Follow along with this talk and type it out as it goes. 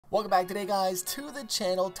Welcome back today, guys, to the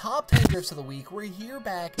channel. Top 10 drifts of the week. We're here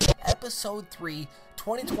back, episode 3,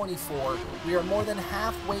 2024. We are more than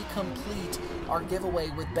halfway complete our giveaway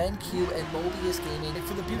with BenQ and Mobius Gaming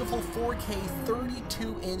for the beautiful 4K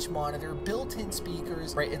 32-inch monitor, built-in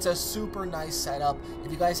speakers. Right, it's a super nice setup.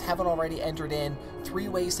 If you guys haven't already entered in, 3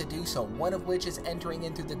 ways to do so. One of which is entering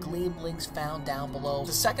into the GLEAM links found down below.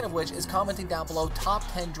 The second of which is commenting down below top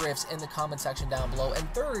 10 drifts in the comment section down below.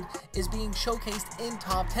 And third is being showcased in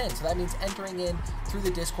top 10. So that means entering in through the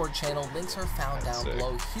Discord channel. Links are found down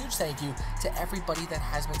below. Huge thank you to everybody that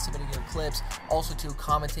has been submitting your clips, also to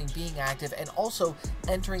commenting, being active, and also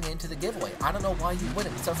entering into the giveaway. I don't know why you win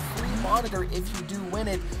it. It's a free monitor if you do win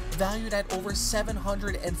it, valued at over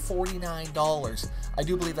 $749. I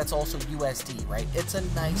do believe that's also USD, right? It's a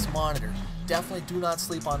nice monitor. Definitely do not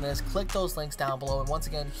sleep on this. Click those links down below. And once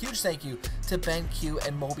again, huge thank you to BenQ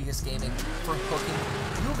and Mobius Gaming for hooking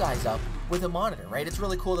you guys up with a monitor, right? It's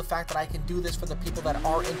really cool the fact that I can do this for the people that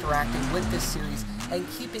are interacting with this series and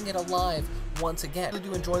keeping it alive once again. I really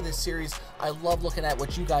do enjoy this series. I love looking at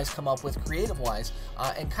what you guys come up with creative-wise,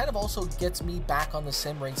 and kind of also gets me back on the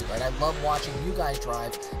sim rings, right? I love watching you guys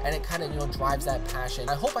drive, and it kind of, drives that passion.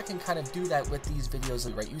 I hope I can kind of do that with these videos,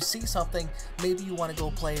 right? You see something, maybe you want to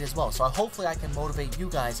go play it as well. So hopefully I can motivate you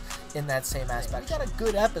guys in that same aspect. We got a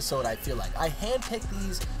good episode, I feel like. I handpicked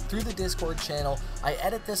these through the Discord channel. I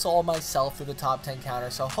edit this all myself through the top 10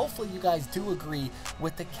 counter, so hopefully you guys do agree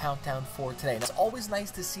with the countdown for today. And it's always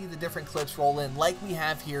nice to see the different clips roll in like we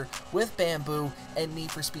have here with Bamboo and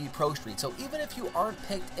Need for Speed Pro Street. So even if you aren't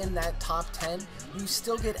picked in that top 10, you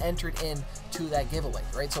still get entered in to that giveaway,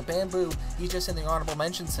 right? So Bamboo, he's just in the honorable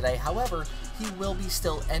mentions today. However, he will be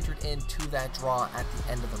still entered into that draw at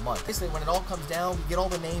the end of the month. Basically, when it all comes down, we get all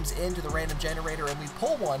the names into the random generator and we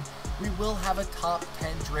pull one, we will have a top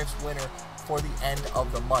 10 drifts winner for the end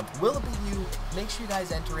of the month. Will it be you? Make sure you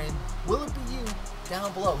guys enter in. Will it be you?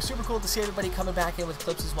 Down below. Super cool to see everybody coming back in with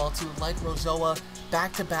clips as well too, like Rozoa,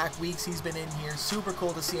 back-to-back weeks he's been in here. Super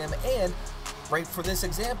cool to see him, and right, for this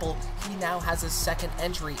example, he now has a second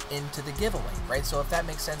entry into the giveaway, right? So if that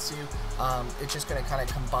makes sense to you, it's just going to kind of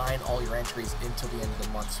combine all your entries into the end of the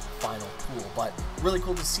month's final pool. But really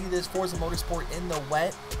cool to see this Forza Motorsport in the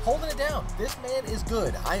wet, holding it down. This man is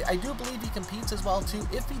good. I do believe he competes as well too.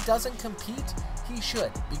 If he doesn't compete, he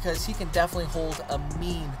should, because he can definitely hold a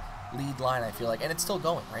mean lead line, I feel like, and it's still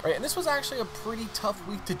going, right? And this was actually a pretty tough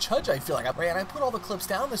week to judge, I feel like, right? And I put all the clips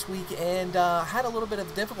down this week and had a little bit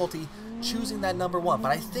of difficulty choosing that number one,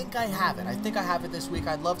 but I think I have it. I think I have it this week.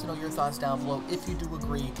 I'd love to know your thoughts down below if you do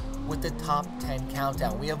agree with the top 10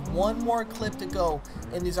 countdown. We have one more clip to go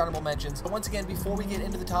in these honorable mentions. But once again, before we get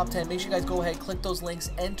into the top 10, make sure you guys go ahead, click those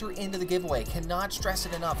links, enter into the giveaway. Cannot stress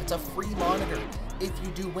it enough. It's a free monitor if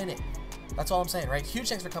you do win it. That's all I'm saying, right? Huge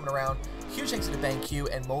thanks for coming around. Huge thanks to BenQ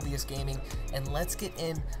and Mobius Gaming. And let's get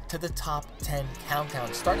into the top 10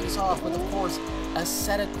 countdown. Starting us off with, of course,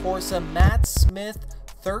 Assetto Corsa Matt Smith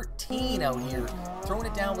 13 out here. Throwing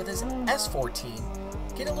it down with his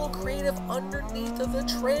S14. Getting a little creative underneath of the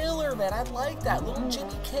trailer, man. I like that. Little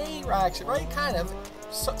Jimmy K action, right? Kind of.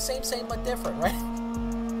 Same, but different, right?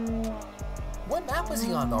 What map was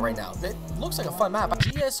he on though right now? It looks like a fun map.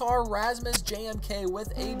 GSR Rasmus JMK with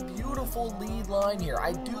a beautiful lead line here.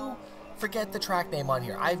 I do forget the track name on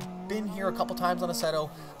here. I've been here a couple times on Assetto.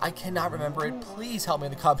 I cannot remember it. Please help me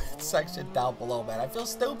in the comment section down below, man. I feel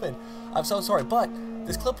stupid. I'm so sorry, but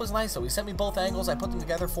this clip was nice though. He sent me both angles. I put them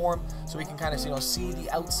together for him so we can kind of, see the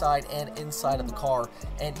outside and inside of the car,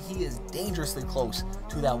 and he is dangerously close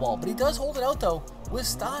to that wall. But he does hold it out though with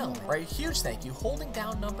style, right? Huge thank you. Holding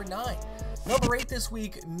down number 9. Number 8 this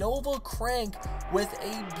week, Nova Crank with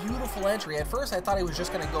a beautiful entry. At first, I thought he was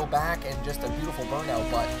just going to go back and just a beautiful burnout,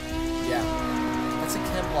 but yeah, that's a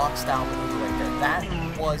Ken Block style maneuver right there. That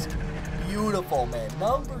was beautiful, man.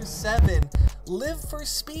 Number 7, Live for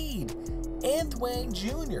Speed, Anthwang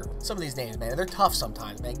Jr. Some of these names, man, they're tough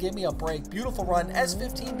sometimes, man. Give me a break. Beautiful run.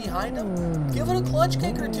 S15 behind him. Give it a clutch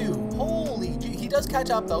kick or two. Holy gee. He does catch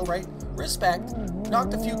up, though, right? Respect.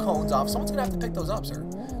 Knocked a few cones off. Someone's going to have to pick those up, sir.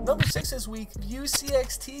 Number 6 this week,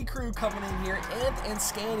 UCXT crew coming in here. Anth and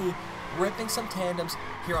Scanny ripping some tandems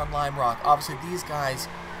here on Lime Rock. Obviously, these guys,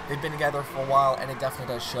 they've been together for a while, and it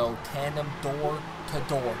definitely does show. Tandem door to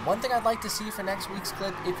door. One thing I'd like to see for next week's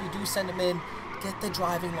clip, if you do send them in, get the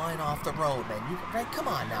driving line off the road, man. Right? Come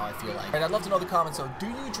on now, I feel like. Right, I'd love to know the comments, so do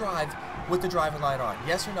you drive with the driving line on?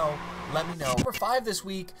 Yes or no? let me know. Number 5 this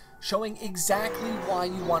week, showing exactly why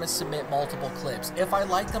you want to submit multiple clips. If I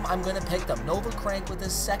like them, I'm going to pick them. Nova Crank with a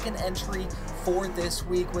second entry for this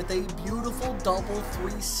week with a beautiful double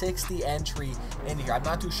 360 entry in here. I'm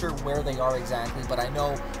not too sure where they are exactly, but I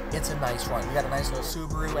know it's a nice run. We got a nice little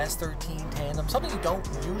Subaru S13 tandem, something you don't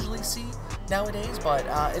usually see nowadays, but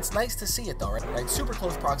it's nice to see it though, right? Super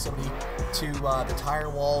close proximity to the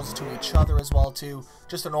tire walls, to each other as well too.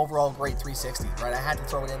 Just an overall great 360, right? I had to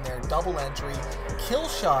throw it in there. Double entry, kill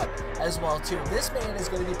shot as well too. This man is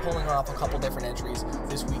going to be pulling off a couple different entries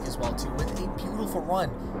this week as well too, with a beautiful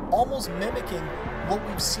run, almost mimicking what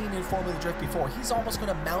we've seen in Formula Drift before. He's almost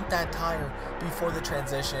going to mount that tire before the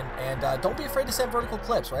transition, and don't be afraid to send vertical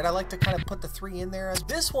clips, right? I like to kind of put the 3 in there.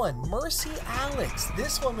 This one, Mercy Alex,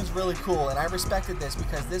 this one was really cool, and I respected this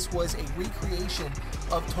because this was a recreation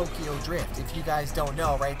of Tokyo Drift. If you guys don't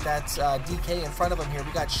know, right, that's DK in front of him here.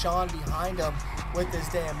 We got Sean behind him with this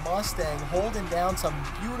damn Mustang holding down some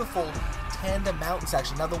beautiful tandem mountain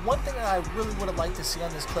section. Now, the one thing that I really would have liked to see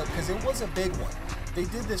on this clip, because it was a big one, they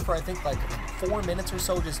did this for I think like 4 minutes or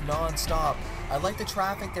so, just non-stop. I like the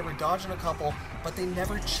traffic, they were dodging a couple, but they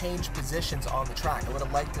never changed positions on the track. I would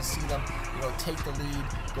have liked to see them, you know, take the lead,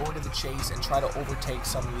 go into the chase, and try to overtake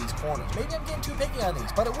some of these corners. Maybe I'm getting too picky on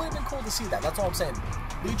these, but it would have been cool to see that. That's all I'm saying.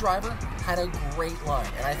 Lead driver had a great line,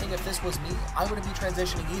 and I think if this was me, I wouldn't be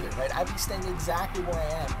transitioning either, right? I'd be staying exactly where I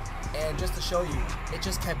am, and just to show you, it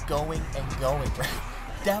just kept going and going, right?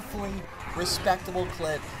 Definitely respectable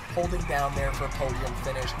clip, holding down there for a podium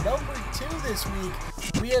finish. Number 2 this week,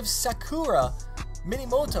 we have Sakura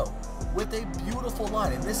Minimoto with a beautiful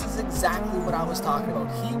line, and this is exactly what I was talking about.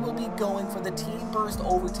 He will be going for the team burst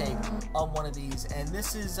overtake on one of these, and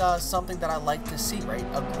this is something that I like to see, right?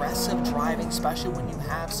 Aggressive driving, especially when you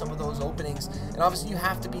have some of those openings, and obviously you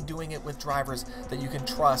have to be doing it with drivers that you can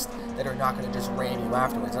trust that are not going to just ram you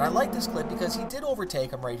afterwards. And I like this clip because he did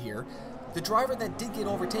overtake him right here. The driver that did get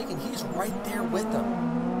overtaken, he's right there with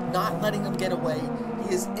them, not letting him get away.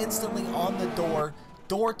 He is instantly on the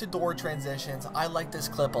door-to-door transitions. I like this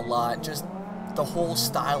clip a lot, just the whole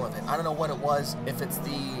style of it. I don't know what it was, if it's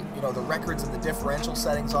the, you know, the records and the differential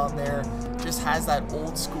settings on there, just has that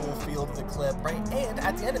old school feel to the clip, right? And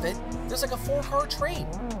at the end of it, there's like a 4-car train.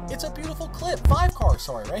 It's a beautiful clip, 5-car,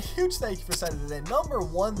 sorry, right? Huge thank you for sending it in. Number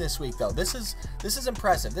 1 this week though, this is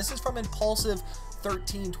impressive. This is from Impulsive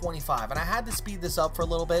 1325, and I had to speed this up for a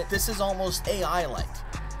little bit. This is almost AI-like.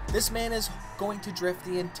 This man is going to drift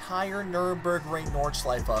the entire Nürburgring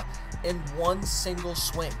Nordschleife in one single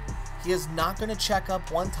swing. He is not going to check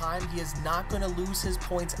up one time. He is not going to lose his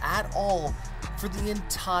points at all for the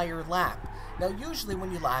entire lap. Now, usually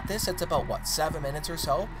when you lap this, it's about, what, 7 minutes or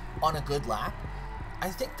so on a good lap. I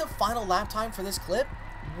think the final lap time for this clip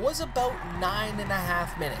was about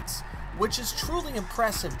 9.5 minutes, which is truly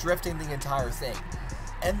impressive drifting the entire thing.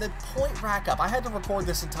 And the point rack up, I had to record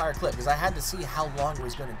this entire clip because I had to see how long it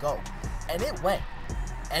was going to go. And it went.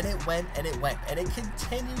 And it went, and it went, and it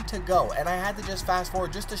continued to go. And I had to just fast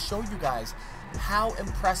forward just to show you guys how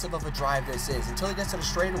impressive of a drive this is until he gets to the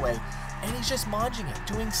straightaway, and he's just monging it,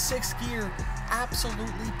 doing 6th gear,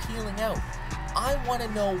 absolutely peeling out. I want to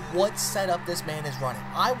know what setup this man is running.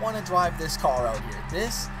 I want to drive this car out here.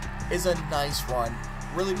 This is a nice run.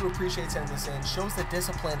 Really do appreciate sending this in. Shows the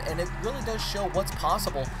discipline, and it really does show what's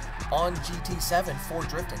possible on GT7 for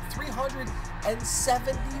drifting.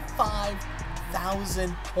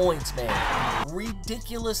 375,000 points, man.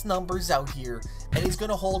 Ridiculous numbers out here, and he's going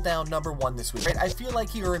to hold down number 1 this week. Right? I feel like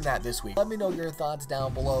he earned that this week. Let me know your thoughts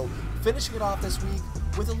down below. Finishing it off this week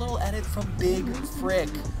with a little edit from Big Frick,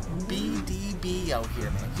 BDB out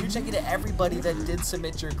here, man. Huge thank you to everybody that did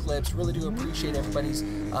submit your clips. Really do appreciate everybody's,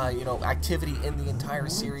 you know, activity in the entire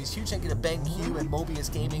series. Huge thank you to BenQ and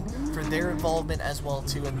Mobius Gaming for their involvement as well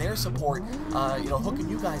too, and their support, you know, hooking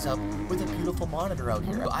you guys up with a beautiful monitor out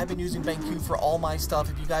here. I've been using BenQ for all my stuff.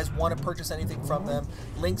 If you guys want to purchase anything from them,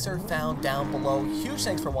 links are found down below. Huge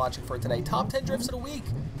thanks for watching for today. Top 10 drifts of the week.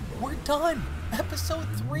 We're done. Episode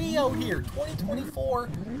 3 out here, 2024.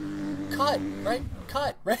 Cut, right?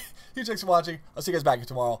 Cut, right? Huge thanks for watching. I'll see you guys back here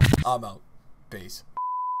tomorrow. I'm out. Peace.